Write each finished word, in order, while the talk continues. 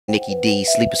Nikki D,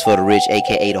 Sleepers for the Rich,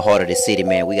 aka the heart of the city,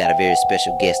 man. We got a very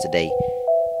special guest today.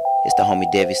 It's the homie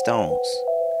Devy Tonez,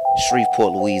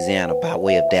 Shreveport, Louisiana, by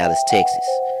way of Dallas, Texas.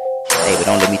 Hey, but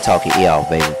don't let me talk your ear off,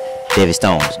 baby. Devy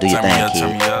Tonez, do your thing,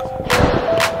 kid.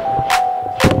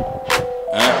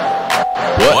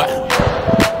 What?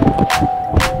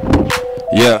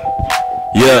 Yeah.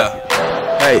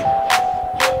 Hey.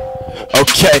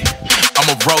 Okay.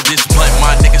 I'ma roll this blunt,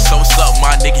 my nigga, so what's up,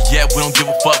 my nigga? Yeah, we don't give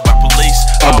a fuck about police.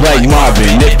 I'm Black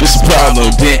Marvin, if it's a problem,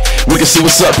 then we can see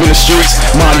what's up in the streets.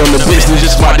 Mind on the business,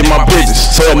 just minding my business.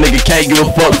 So a nigga can't give a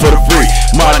fuck for the free.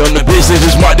 Mind on the business,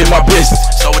 just minding my business.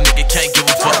 So a nigga can't give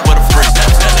a fuck for the free.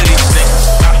 None of these niggas,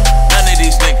 none of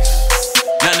these niggas,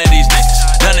 none of these niggas,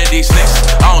 none of these niggas.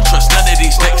 I don't trust none of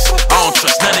these niggas. I don't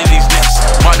trust none of these niggas.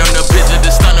 Mind on the business,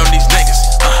 just stun on these niggas.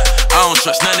 I don't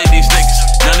trust none of these niggas.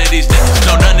 None of these niggas,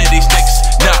 no, none of these niggas.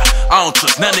 Nah, I don't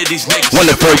trust none of these niggas. When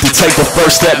the first to take the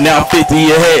first step, now I'm 50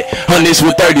 ahead. Hundreds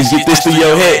with 30s, get this through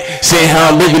your head. Saying how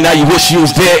I'm living, now you wish you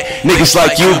was dead. Niggas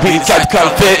like you be the type to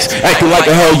call feds. Acting like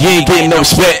a hoe, you ain't getting no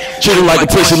respect. Treat him like a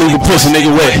pussy, leave a pussy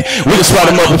nigga wet. We can spot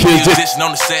him up if he's just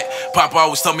on the set. Papa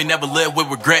always told me never live with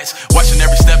regrets. Watching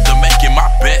every step to making my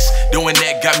best. Doing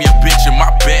that got me a bitch in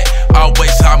my bed.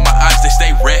 Always hide my eyes, they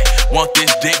stay red. Want this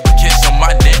dick, but kiss on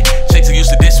my neck. Chicks are used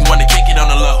to this and wanna kick it on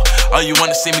the low. Oh, you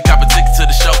wanna see me cop a ticket to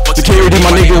the show? Security,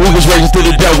 my nigga, we was raging through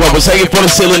the devil. I was hanging from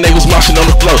the ceiling, they was moshing on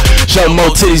the floor. Show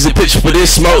more titties and picture for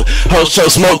this smoke. Whole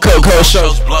show smoke, coke, whole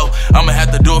shows blow. I'ma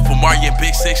have to do it for Mario and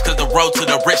Big Six, cause the road to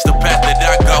the rich, the path that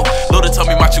I go. Luda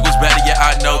told me my chick was better, yeah,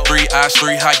 I know. 3 eyes,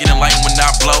 3 high, getting light when I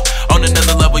blow. On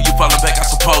another level, you falling back, I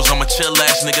suppose. I'm a chill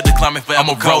ass nigga, the climbing for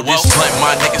I'ma roll this blunt,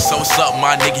 my nigga, so what's up,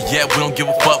 my nigga? Yeah, we don't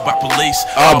give a fuck about police.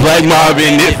 All Black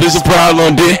Marvin, if there's a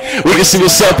problem, then we can see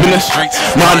what's up in the streets.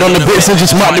 Mind on the business,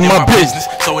 just minding my business.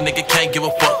 So a nigga can't give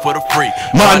a fuck for the free.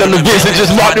 Mind on the business,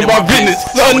 just minding my business.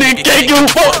 So a nigga can't give a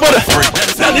fuck for the free.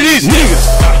 None of these niggas.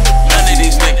 None of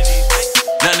these niggas.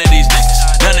 None of these niggas.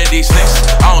 None of these niggas.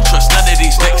 I don't trust none of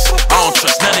these niggas. I don't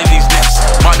trust none of these niggas.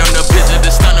 Mind on the business,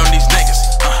 just stun on these niggas.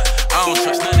 I don't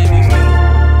trust none of these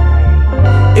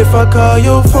niggas. If I call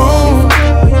your phone,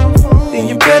 then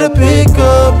you better pick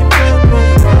up.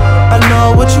 I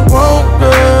know what you want,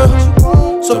 girl,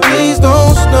 so please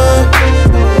don't stun.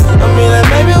 I mean, like,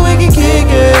 maybe we can kick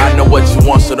it. I know what you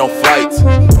want, so don't fight.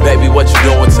 Baby, what you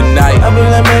doing tonight? I mean,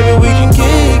 like, maybe we can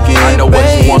kick it. I know what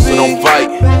you want, so don't fight.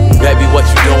 Baby, what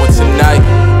you doing tonight?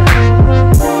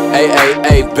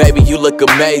 Hey, baby, you look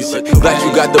amazing. Glad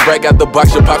you got the break out the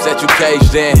box, your pops that you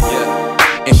caged in.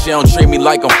 And she don't treat me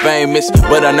like I'm famous,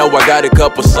 but I know I got a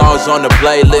couple songs on the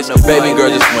playlist. Baby girl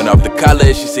just went off to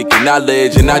college, she seeking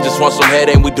knowledge, and I just want some head,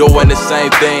 and we doing the same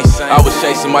thing. I was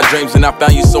chasing my dreams and I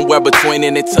found you somewhere between,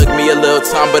 and it took me a little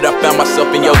time, but I found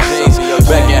myself in your jeans.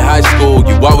 Back in high school,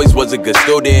 you always was a good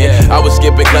student. I was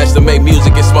skipping class to make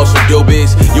music and smoke some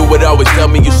doobies. You would always tell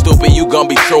me you stupid, you gon'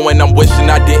 be true, and I'm wishing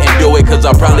I didn't do it, cause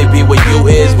I'll probably be where you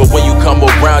is. But when you come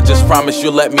around, just promise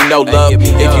you'll let me know love. If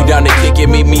you down to kick it,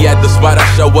 meet me at the spot, I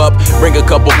show up. Bring a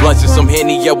couple blunts and some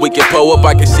Henny, yeah, we can pull up.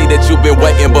 I can see that you've been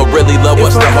waiting, but really, love,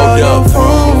 what's the hold up?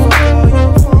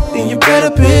 Then you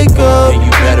better pick up. Then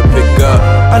you better pick up.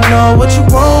 I know what you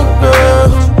want,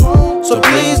 girl, so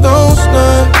please don't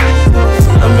stun.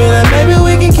 I mean, like, maybe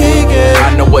we can kick it.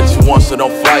 I know what you want, so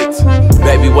don't fight.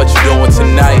 Baby, what you doing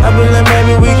tonight? I mean, like,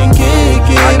 maybe we can kick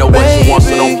it. I know what you want,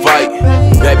 so don't fight.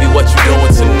 Baby, what you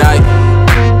doing tonight?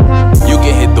 You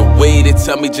can hit the weed and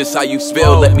tell me just how you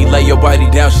feel. Let me lay your body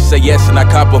down, she say yes and I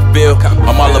cop a feel.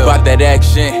 I'm all about that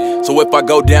action, so if I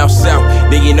go down south,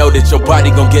 then you know that your body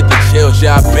gon' get the chills.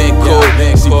 Yeah, I've been cool,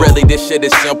 see really this shit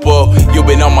is simple. You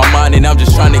been on my mind and I'm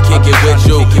just trying to kick it with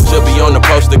you. Should be on the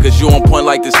poster cause you on point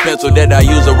like this pencil that I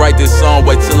use to write this song.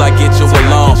 Wait till I get you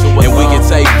alone, and we can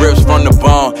take rips from the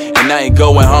bone. And I ain't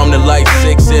going home till like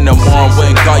 6 in the morning.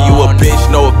 Wouldn't call you a bitch,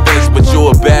 no offense, but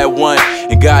you a bad one.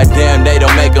 And goddamn, they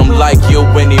don't make them like you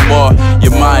anymore.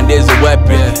 Your mind is a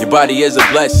weapon, your body is a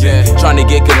blessing. Trying to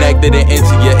get connected and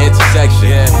into your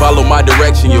intersection. Follow my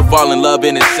direction, you'll fall in love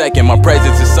in a second. My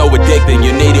presence is so addicting,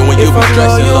 you need it when you be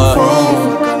stressing love.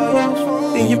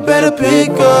 Then you better pick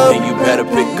up. Then you better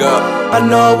pick up. I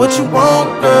know what you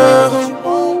want,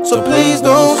 girl, so please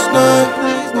don't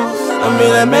stun. I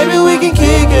mean, like, maybe we can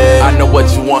kick it. I know what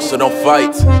you want, so don't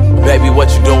fight. Baby,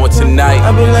 what you doing tonight?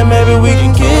 I mean, like, maybe we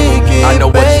can kick it. I know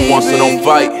what you want, so don't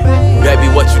fight. Baby,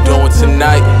 what you doing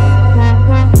tonight?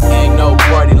 Ain't no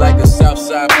party like a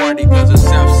Southside party, cause a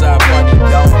Southside party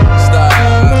don't stop.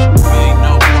 Ain't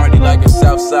no party like a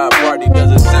Southside party, cause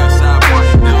a Southside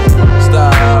party don't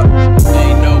stop.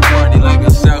 Ain't no party like a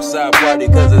Southside party,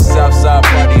 cause a Southside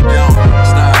party don't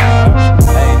stop.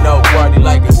 Ain't no party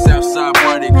like a Southside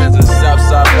party, cause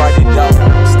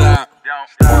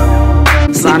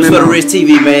for the Rich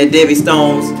TV, man. Devy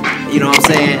Stones, you know what I'm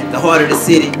saying? The heart of the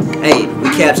city. Hey, we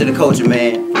capture the culture,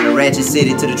 man. From the Ratchet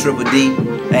City to the Triple D.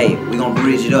 Hey, we gonna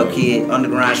bridge it up, kid.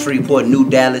 Underground, Shreveport, New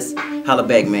Dallas. Holla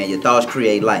back, man. Your thoughts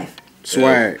create life.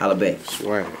 Swag. Holla back.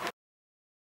 Swag.